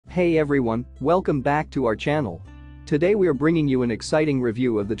Hey everyone, welcome back to our channel. Today we are bringing you an exciting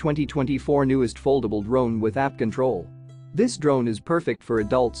review of the 2024 newest foldable drone with app control. This drone is perfect for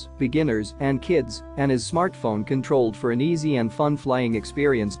adults, beginners, and kids, and is smartphone controlled for an easy and fun flying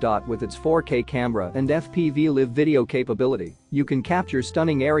experience. With its 4K camera and FPV live video capability, you can capture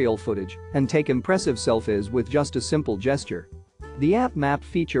stunning aerial footage and take impressive selfies with just a simple gesture. The app map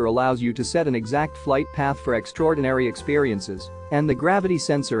feature allows you to set an exact flight path for extraordinary experiences, and the gravity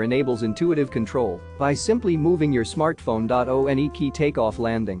sensor enables intuitive control by simply moving your smartphone. On key takeoff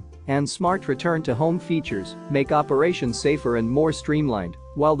landing and smart return to home features make operations safer and more streamlined,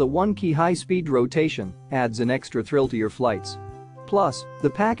 while the one-key high-speed rotation adds an extra thrill to your flights. Plus, the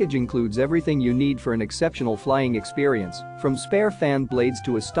package includes everything you need for an exceptional flying experience, from spare fan blades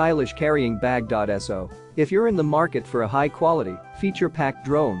to a stylish carrying bag. So, if you're in the market for a high-quality, feature-packed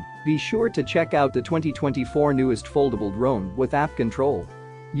drone, be sure to check out the 2024 newest foldable drone with app control.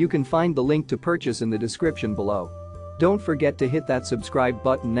 You can find the link to purchase in the description below. Don't forget to hit that subscribe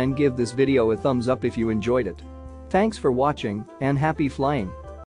button and give this video a thumbs up if you enjoyed it. Thanks for watching and happy flying.